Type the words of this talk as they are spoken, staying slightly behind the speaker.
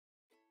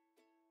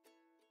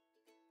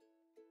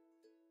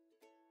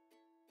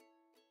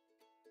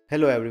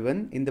Hello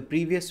everyone, in the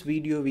previous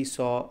video we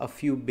saw a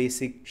few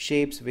basic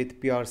shapes with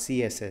pure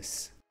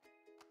CSS.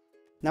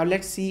 Now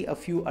let's see a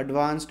few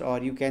advanced, or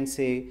you can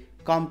say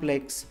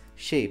complex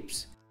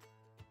shapes.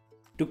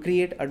 To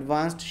create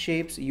advanced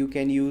shapes you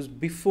can use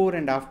before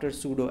and after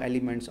pseudo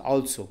elements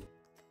also.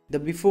 The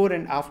before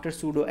and after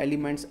pseudo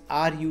elements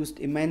are used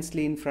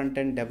immensely in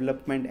front-end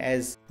development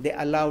as they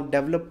allow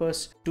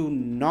developers to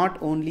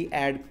not only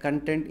add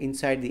content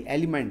inside the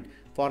element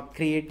for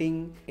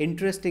creating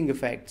interesting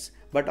effects,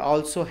 but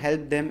also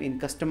help them in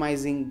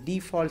customizing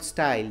default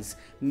styles,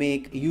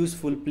 make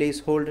useful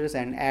placeholders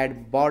and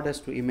add borders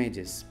to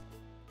images.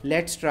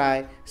 Let's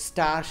try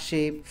star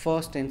shape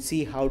first and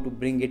see how to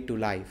bring it to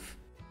life.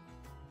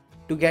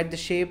 To get the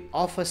shape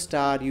of a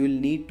star, you will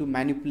need to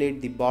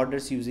manipulate the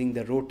borders using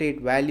the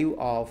rotate value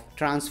of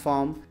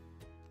transform.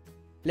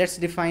 Let's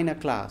define a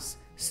class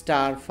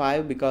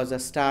star5 because a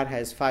star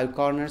has 5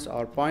 corners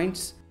or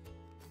points.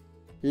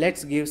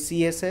 Let's give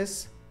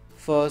CSS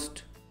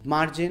first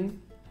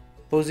margin,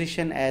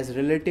 position as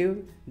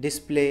relative,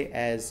 display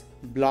as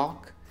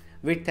block,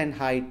 width and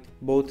height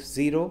both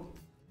 0.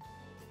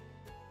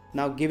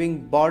 Now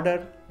giving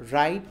border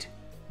right,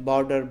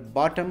 border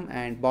bottom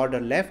and border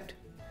left.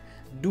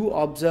 Do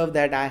observe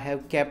that I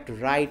have kept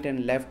right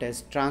and left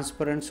as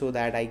transparent so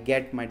that I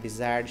get my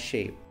desired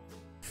shape.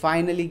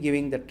 Finally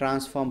giving the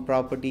transform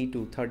property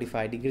to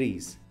 35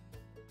 degrees.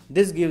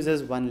 This gives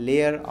us one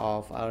layer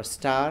of our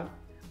star.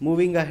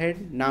 Moving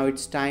ahead, now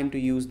it's time to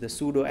use the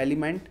pseudo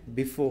element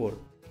before.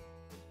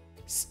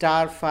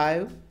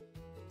 Star5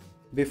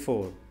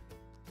 before.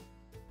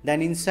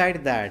 Then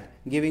inside that,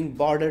 giving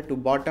border to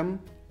bottom,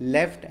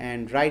 left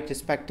and right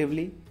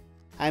respectively.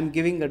 I am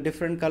giving a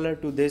different color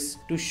to this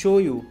to show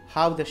you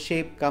how the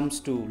shape comes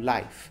to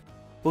life.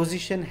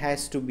 Position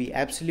has to be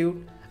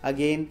absolute,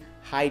 again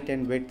height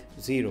and width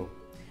 0.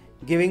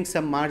 Giving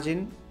some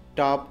margin,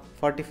 top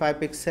 45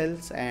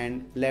 pixels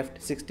and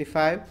left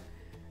 65.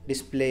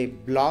 Display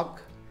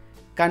block.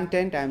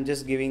 Content, I am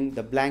just giving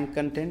the blank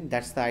content,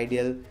 that's the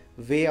ideal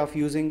way of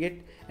using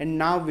it. And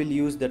now we'll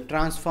use the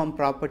transform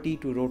property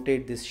to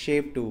rotate this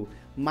shape to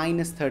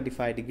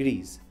 -35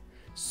 degrees.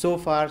 So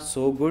far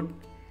so good.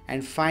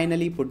 And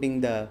finally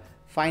putting the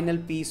final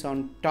piece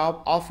on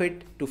top of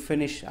it to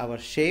finish our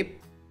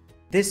shape.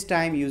 This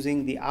time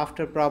using the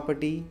after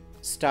property,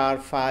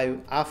 star5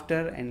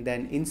 after, and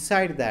then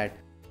inside that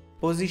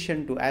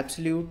position to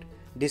absolute,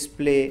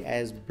 display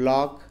as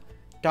block,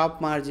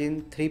 top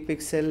margin 3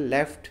 pixel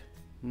left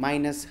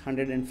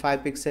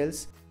 -105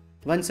 pixels.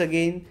 Once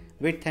again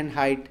width and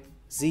height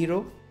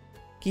 0.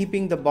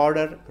 Keeping the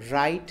border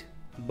right,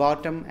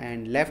 bottom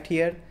and left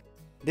here.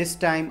 This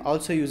time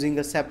also using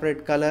a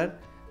separate color.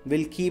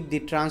 We'll keep the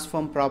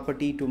transform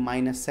property to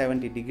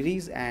 -70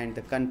 degrees and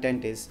the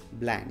content is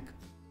blank.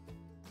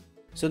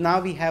 So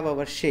now we have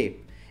our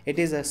shape. It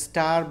is a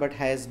star but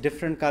has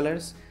different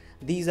colors.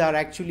 These are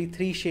actually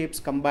 3 shapes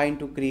combined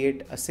to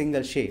create a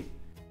single shape.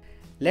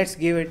 Let's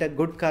give it a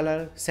good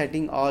color,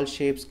 setting all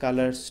shapes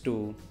colors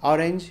to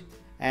orange,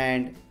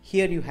 and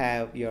here you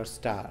have your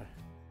star.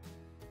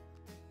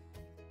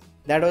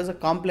 That was a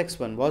complex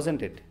one,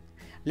 wasn't it?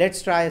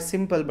 Let's try a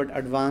simple but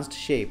advanced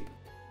shape.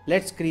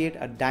 Let's create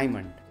a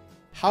diamond.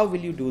 How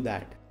will you do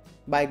that?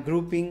 By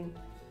grouping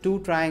 2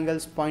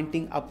 triangles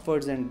pointing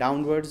upwards and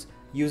downwards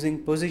using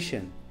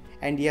position.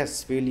 And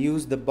yes, we'll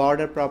use the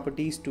border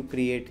properties to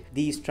create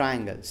these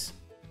triangles.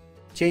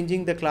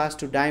 Changing the class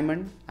to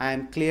diamond, I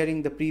am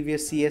clearing the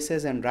previous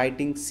CSS and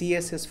writing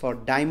CSS for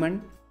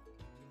diamond.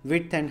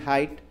 Width and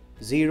height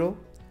 0.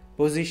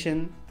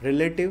 Position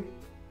relative.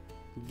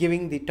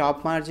 Giving the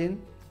top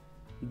margin,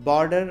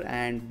 border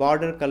and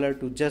border color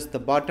to just the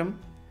bottom.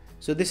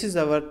 So this is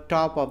our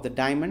top of the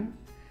diamond.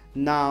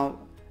 Now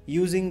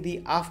using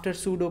the after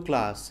pseudo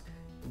class,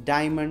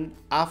 diamond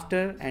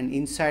after, and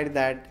inside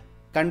that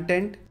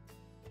content,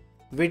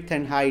 width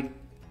and height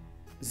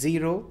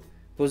 0,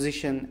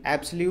 position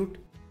absolute,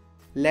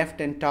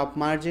 left and top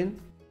margin,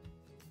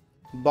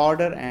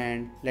 border,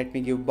 and let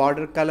me give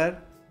border color,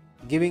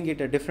 giving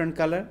it a different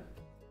color.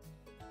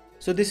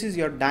 So this is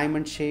your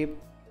diamond shape.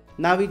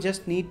 Now we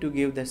just need to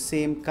give the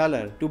same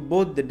color to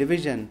both the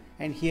division,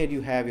 and here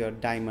you have your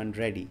diamond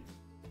ready.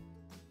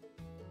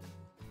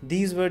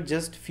 These were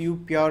just few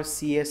pure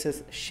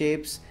CSS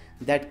shapes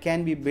that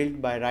can be built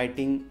by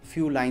writing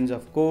few lines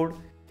of code.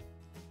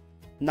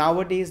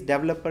 Nowadays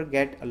developers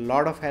get a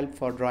lot of help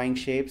for drawing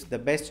shapes. The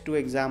best 2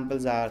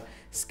 examples are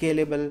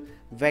scalable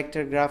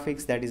vector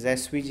graphics, that is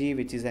SVG,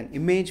 which is an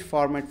image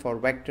format for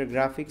vector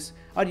graphics,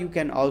 or you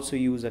can also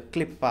use a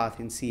clip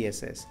path in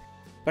CSS.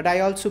 But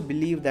I also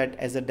believe that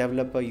as a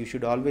developer you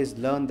should always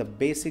learn the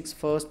basics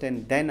first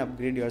and then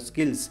upgrade your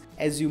skills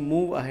as you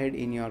move ahead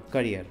in your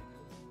career.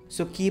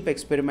 So keep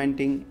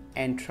experimenting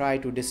and try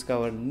to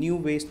discover new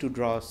ways to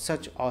draw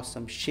such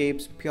awesome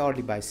shapes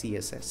purely by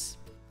CSS.